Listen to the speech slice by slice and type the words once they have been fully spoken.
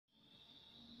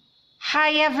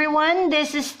Hi everyone,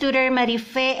 this is Tutor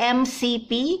Marife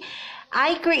MCP.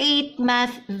 I create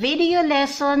math video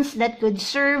lessons that could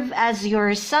serve as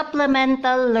your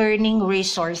supplemental learning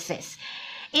resources.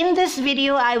 In this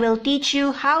video, I will teach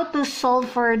you how to solve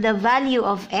for the value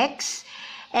of x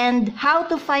and how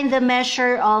to find the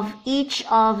measure of each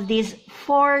of these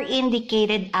four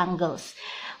indicated angles.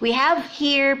 We have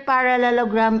here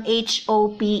parallelogram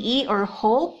HOPE or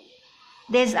HOPE.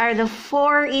 These are the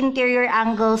four interior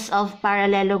angles of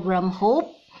parallelogram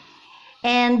HOPE,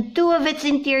 and two of its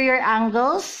interior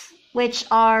angles, which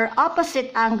are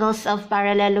opposite angles of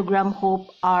parallelogram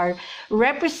HOPE, are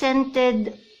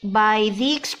represented by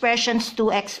the expressions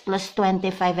 2x plus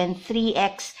 25 and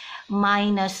 3x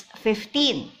minus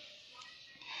 15.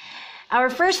 Our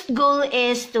first goal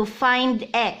is to find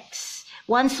x.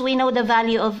 Once we know the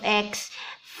value of x,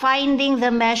 finding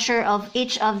the measure of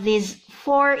each of these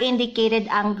four indicated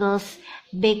angles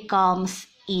becomes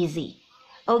easy.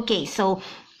 Okay, so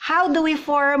how do we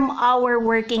form our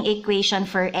working equation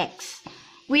for x?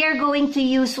 We are going to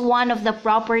use one of the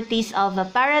properties of a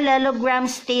parallelogram,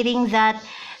 stating that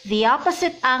the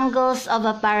opposite angles of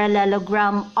a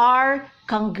parallelogram are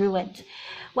congruent.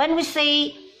 When we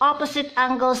say opposite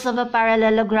angles of a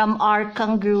parallelogram are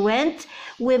congruent,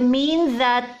 we mean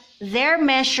that their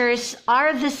measures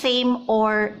are the same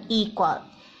or equal.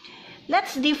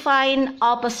 Let's define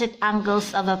opposite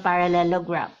angles of a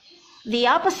parallelogram. The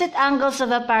opposite angles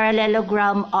of a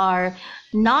parallelogram are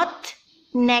not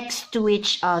next to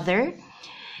each other,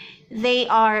 they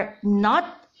are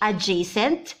not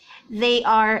adjacent, they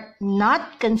are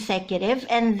not consecutive,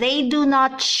 and they do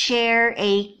not share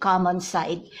a common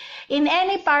side. In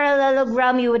any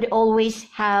parallelogram, you would always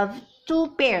have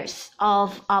two pairs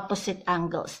of opposite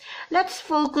angles. Let's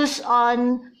focus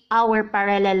on our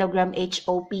parallelogram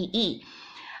HOPE.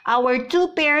 Our two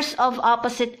pairs of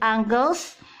opposite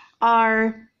angles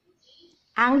are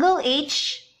angle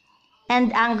H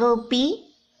and angle P,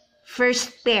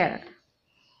 first pair.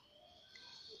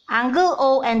 Angle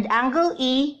O and angle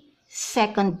E,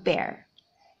 second pair.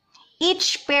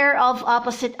 Each pair of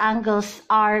opposite angles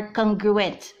are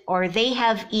congruent, or they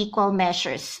have equal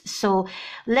measures. So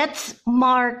let's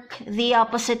mark the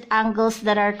opposite angles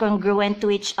that are congruent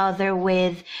to each other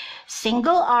with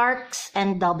single arcs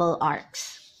and double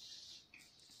arcs.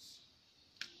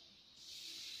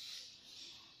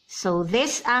 So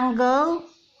this angle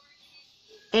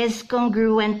is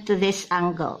congruent to this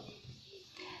angle,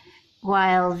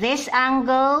 while this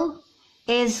angle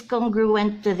is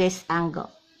congruent to this angle.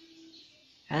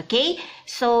 Okay,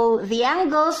 so the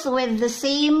angles with the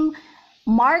same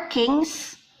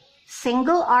markings,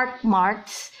 single arc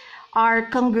marks, are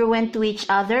congruent to each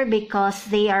other because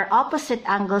they are opposite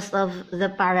angles of the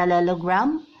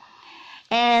parallelogram.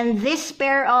 And this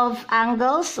pair of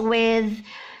angles with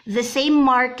the same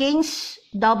markings,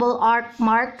 double arc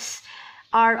marks,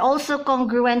 are also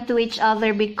congruent to each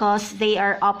other because they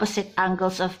are opposite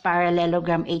angles of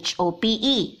parallelogram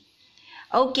HOPE.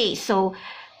 Okay, so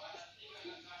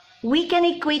we can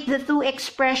equate the two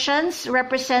expressions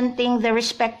representing the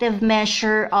respective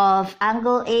measure of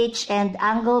angle H and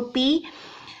angle P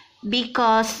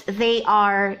because they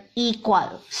are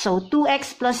equal. So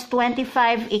 2x plus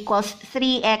 25 equals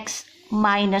 3x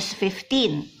minus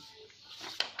 15.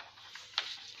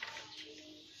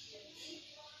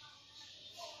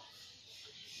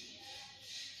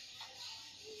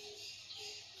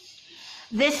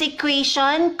 This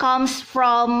equation comes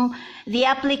from the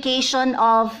application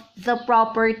of the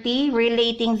property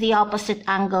relating the opposite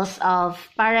angles of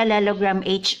parallelogram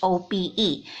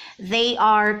HOPE. They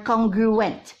are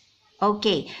congruent.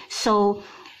 Okay, so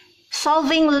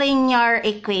solving linear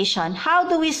equation. How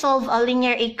do we solve a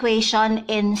linear equation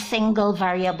in single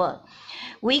variable?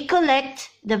 We collect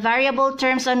the variable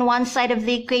terms on one side of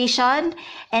the equation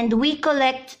and we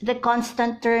collect the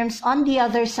constant terms on the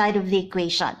other side of the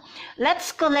equation.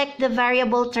 Let's collect the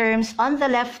variable terms on the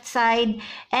left side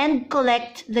and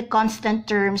collect the constant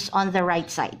terms on the right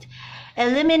side.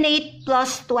 Eliminate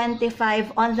plus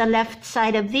 25 on the left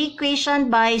side of the equation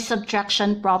by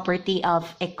subtraction property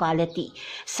of equality.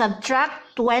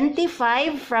 Subtract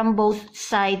 25 from both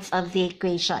sides of the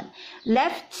equation.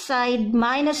 Left side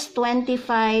minus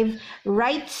 25,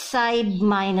 right side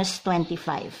minus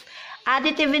 25.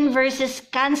 Additive inverses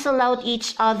cancel out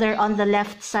each other on the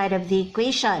left side of the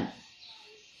equation.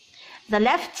 The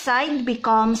left side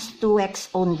becomes 2x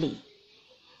only.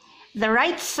 The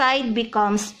right side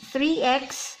becomes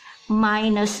 3x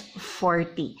minus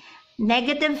 40.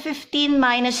 Negative 15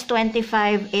 minus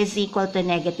 25 is equal to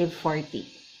negative 40.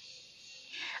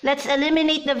 Let's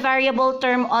eliminate the variable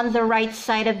term on the right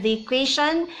side of the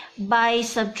equation by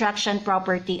subtraction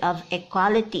property of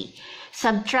equality.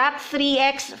 Subtract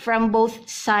 3x from both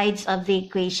sides of the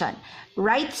equation.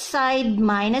 Right side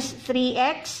minus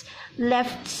 3x,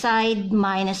 left side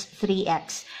minus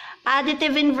 3x.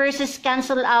 Additive inverses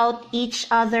cancel out each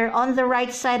other on the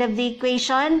right side of the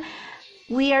equation.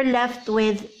 We are left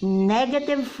with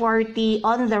negative 40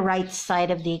 on the right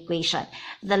side of the equation.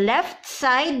 The left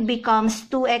side becomes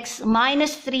 2x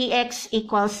minus 3x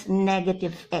equals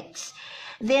negative x.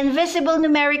 The invisible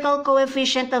numerical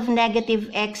coefficient of negative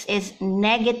x is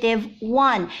negative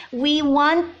 1. We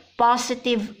want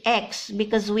positive x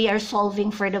because we are solving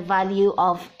for the value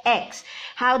of x.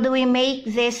 How do we make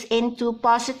this into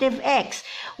positive x?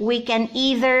 We can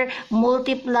either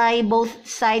multiply both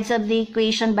sides of the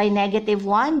equation by negative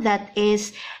 1, that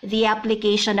is the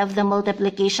application of the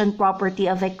multiplication property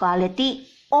of equality,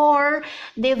 or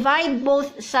divide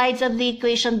both sides of the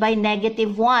equation by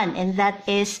negative 1, and that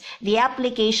is the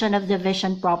application of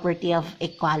division property of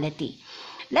equality.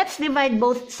 Let's divide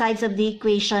both sides of the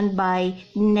equation by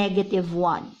negative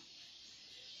 1.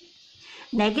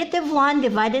 Negative 1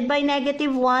 divided by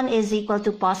negative 1 is equal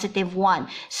to positive 1.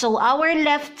 So our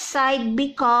left side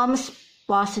becomes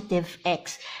positive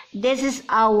x. This is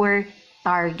our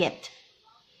target.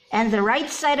 And the right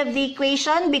side of the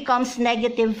equation becomes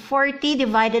negative 40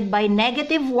 divided by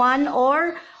negative 1,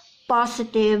 or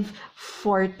positive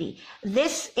 40.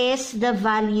 This is the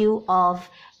value of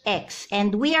x.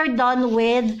 And we are done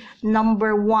with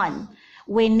number 1.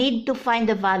 We need to find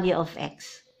the value of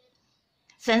x.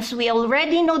 Since we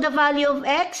already know the value of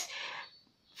x,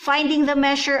 finding the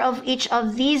measure of each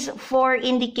of these 4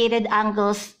 indicated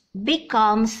angles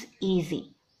becomes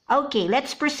easy. Okay,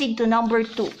 let's proceed to number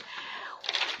 2.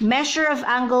 Measure of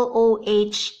angle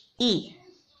OHE.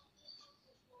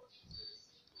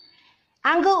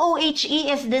 Angle OHE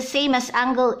is the same as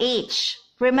angle H.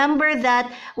 Remember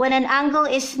that when an angle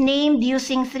is named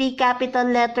using 3 capital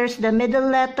letters, the middle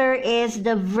letter is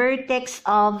the vertex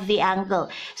of the angle.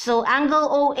 So angle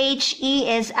OHE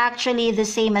is actually the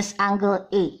same as angle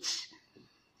H.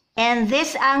 And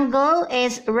this angle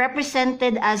is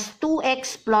represented as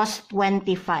 2x plus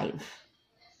 25.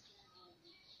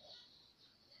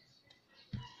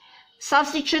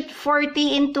 Substitute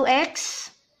 40 into x.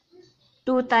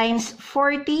 2 times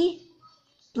 40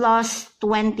 plus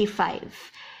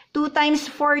 25. 2 times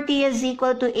 40 is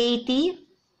equal to 80.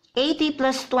 80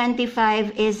 plus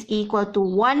 25 is equal to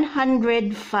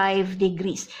 105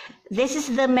 degrees. This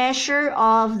is the measure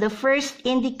of the first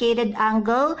indicated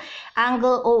angle,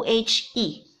 angle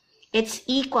OHE. It's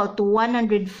equal to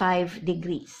 105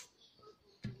 degrees.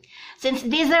 Since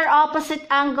these are opposite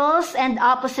angles and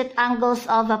opposite angles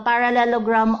of a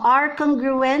parallelogram are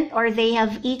congruent, or they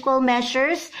have equal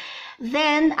measures,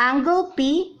 then angle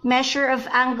P, measure of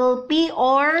angle P,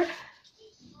 or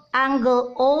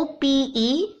angle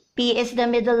OPE, P is the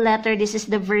middle letter, this is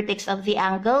the vertex of the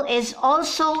angle, is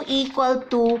also equal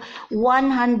to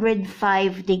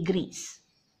 105 degrees.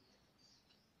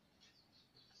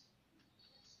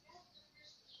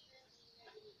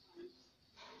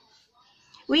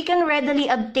 We can readily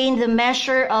obtain the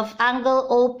measure of angle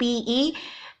OPE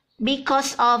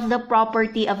because of the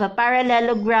property of a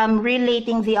parallelogram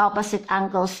relating the opposite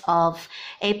angles of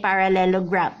a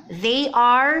parallelogram. They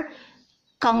are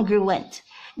congruent.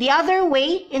 The other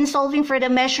way in solving for the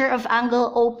measure of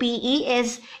angle OPE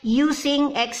is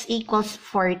using x equals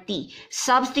 40.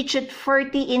 Substitute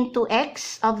 40 into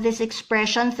x of this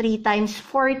expression. 3 times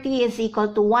 40 is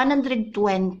equal to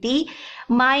 120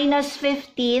 minus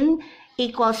 15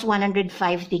 equals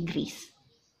 105 degrees.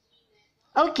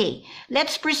 Okay,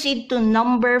 let's proceed to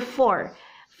number 4.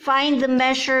 Find the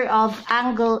measure of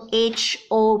angle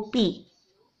HOP.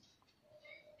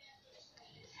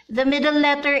 The middle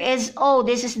letter is O.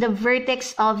 This is the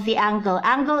vertex of the angle.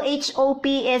 Angle HOP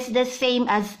is the same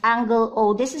as angle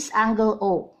O. This is angle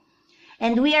O.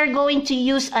 And we are going to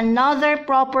use another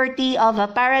property of a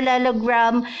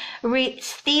parallelogram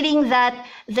stating that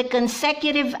the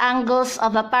consecutive angles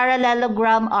of a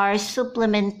parallelogram are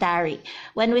supplementary.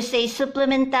 When we say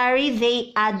supplementary,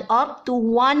 they add up to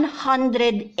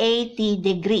 180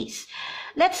 degrees.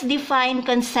 Let's define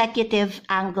consecutive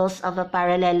angles of a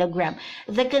parallelogram.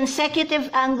 The consecutive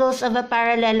angles of a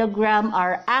parallelogram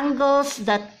are angles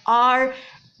that are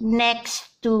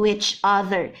next to each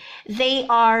other. They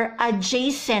are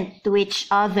adjacent to each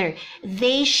other.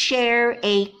 They share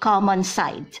a common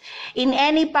side. In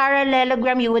any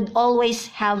parallelogram, you would always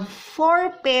have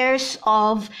 4 pairs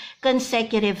of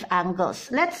consecutive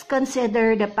angles. Let's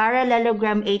consider the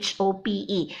parallelogram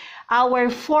HOPE.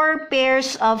 Our 4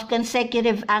 pairs of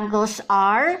consecutive angles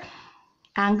are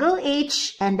angle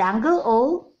H and angle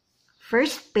O,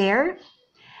 first pair,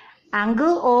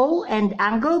 angle O and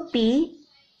angle P,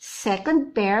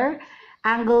 second pair,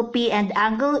 angle P and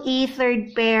angle E,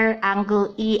 third pair,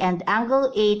 angle E and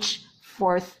angle H,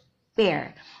 fourth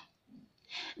pair.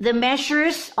 The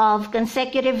measures of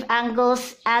consecutive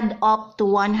angles add up to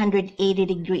 180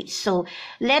 degrees. So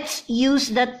let's use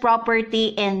that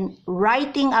property in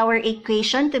writing our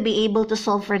equation to be able to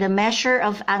solve for the measure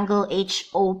of angle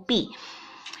HOP.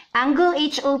 Angle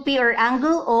HOP or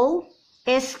angle O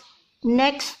is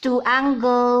next to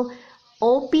angle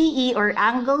OPE or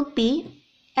angle P,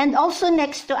 and also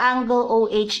next to angle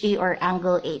OHE or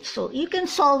angle H. So you can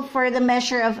solve for the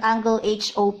measure of angle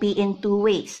HOP in 2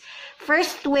 ways.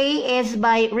 First way is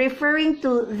by referring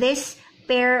to this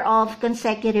pair of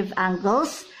consecutive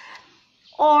angles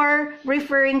or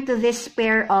referring to this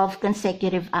pair of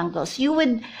consecutive angles. You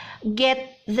would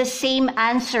get the same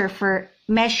answer for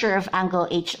measure of angle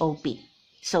HOP.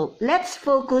 So let's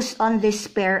focus on this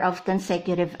pair of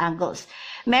consecutive angles.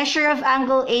 Measure of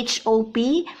angle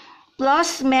HOP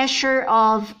plus measure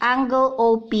of angle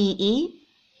OPE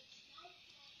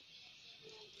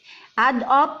add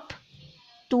up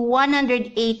to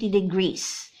 180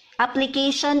 degrees.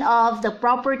 Application of the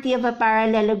property of a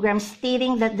parallelogram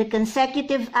stating that the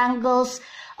consecutive angles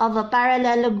of a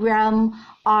parallelogram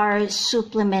are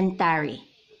supplementary.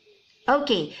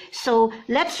 Okay, so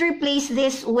let's replace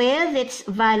this with its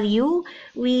value.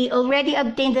 We already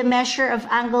obtained the measure of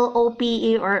angle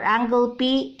OPE or angle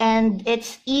P, and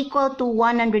it's equal to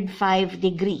 105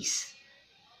 degrees.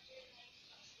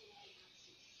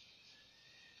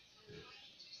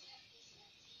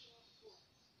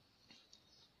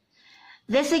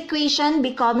 This equation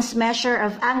becomes measure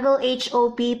of angle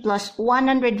HOP plus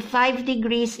 105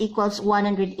 degrees equals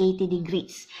 180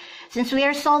 degrees. Since we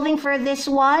are solving for this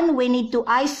one, we need to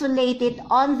isolate it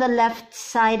on the left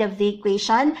side of the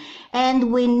equation,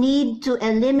 and we need to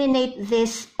eliminate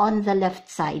this on the left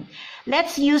side.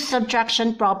 Let's use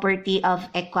subtraction property of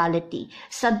equality.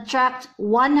 Subtract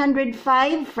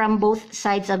 105 from both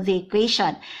sides of the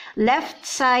equation. Left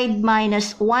side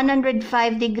minus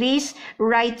 105 degrees,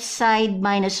 right side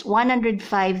minus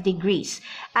 105 degrees.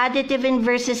 Additive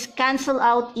inverses cancel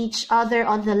out each other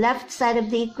on the left side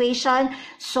of the equation,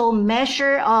 so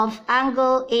measure of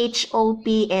angle HOP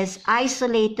is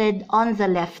isolated on the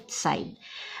left side.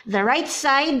 The right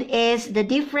side is the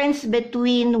difference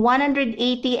between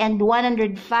 180 and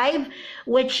 105,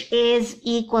 which is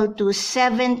equal to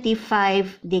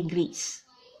 75 degrees.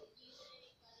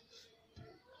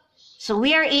 So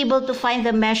we are able to find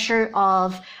the measure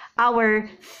of our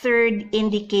third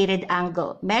indicated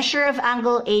angle. Measure of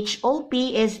angle HOP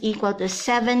is equal to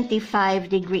 75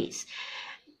 degrees.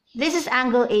 This is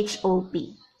angle HOP.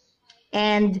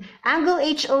 And angle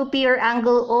HOP or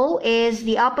angle O is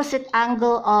the opposite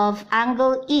angle of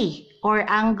angle E or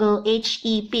angle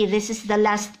HEP. This is the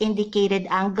last indicated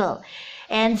angle.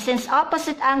 And since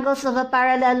opposite angles of a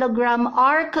parallelogram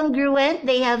are congruent,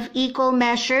 they have equal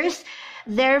measures.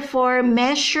 Therefore,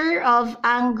 measure of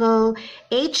angle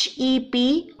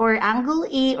HEP or angle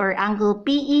E or angle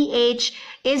PEH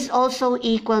is also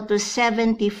equal to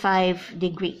 75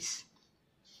 degrees.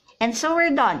 And so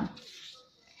we're done.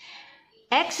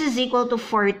 X is equal to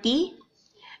 40.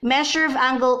 Measure of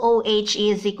angle OHE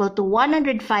is equal to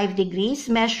 105 degrees.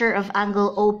 Measure of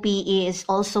angle OPE is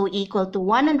also equal to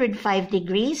 105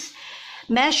 degrees.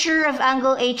 Measure of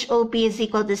angle HOP is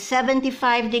equal to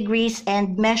 75 degrees,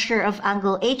 and measure of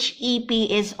angle HEP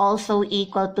is also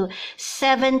equal to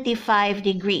 75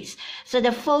 degrees. So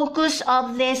the focus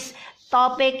of this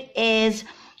topic is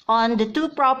on the two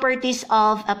properties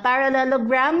of a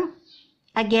parallelogram.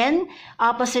 Again,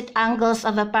 opposite angles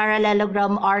of a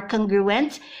parallelogram are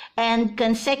congruent, and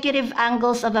consecutive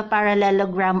angles of a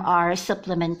parallelogram are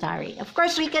supplementary. Of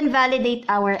course, we can validate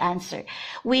our answer.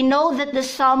 We know that the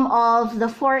sum of the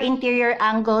 4 interior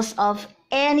angles of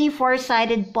any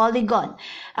 4-sided polygon,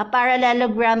 a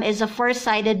parallelogram is a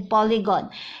 4-sided polygon,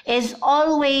 is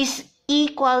always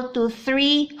equal to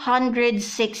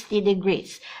 360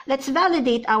 degrees. Let's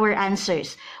validate our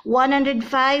answers.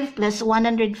 105 plus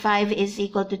 105 is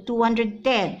equal to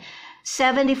 210.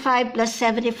 75 plus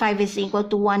 75 is equal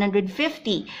to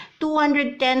 150.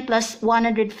 210 plus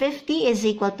 150 is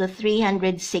equal to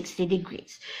 360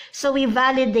 degrees. So we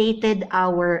validated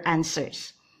our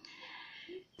answers.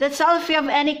 That's all. If you have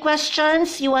any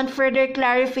questions, you want further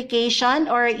clarification,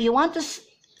 or you want to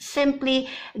simply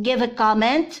give a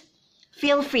comment,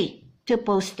 feel free to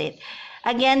post it.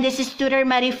 Again, this is Tutor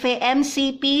Marife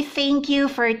MCP. Thank you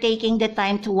for taking the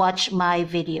time to watch my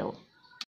video.